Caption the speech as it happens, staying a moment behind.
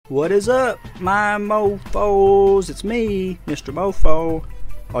What is up, my mofos? It's me, Mr. Mofo.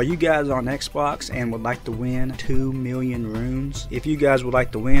 Are you guys on Xbox and would like to win 2 million runes? If you guys would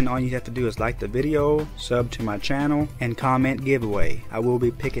like to win, all you have to do is like the video, sub to my channel, and comment giveaway. I will be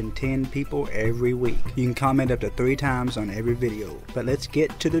picking 10 people every week. You can comment up to 3 times on every video. But let's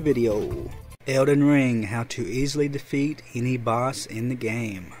get to the video. Elden Ring, how to easily defeat any boss in the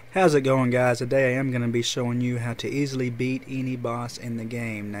game. How's it going, guys? Today I am going to be showing you how to easily beat any boss in the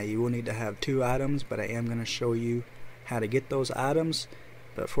game. Now you will need to have 2 items, but I am going to show you how to get those items.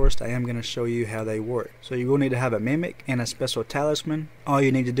 But first I am going to show you how they work. So you will need to have a mimic and a special talisman. All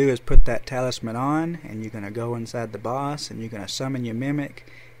you need to do is put that talisman on, and you're going to go inside the boss and you're going to summon your mimic,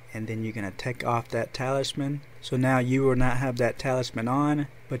 and then you're going to take off that talisman. So now you will not have that talisman on,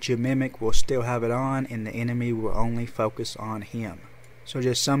 but your mimic will still have it on, and the enemy will only focus on him. So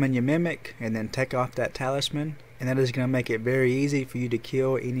just summon your mimic and then take off that talisman, and that is going to make it very easy for you to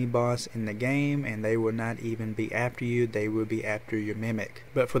kill any boss in the game, and they will not even be after you, they will be after your mimic.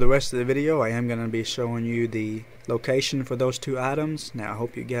 But for the rest of the video I am going to be showing you the location for those 2 items. Now I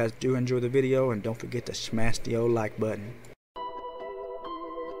hope you guys do enjoy the video, and don't forget to smash the old like button.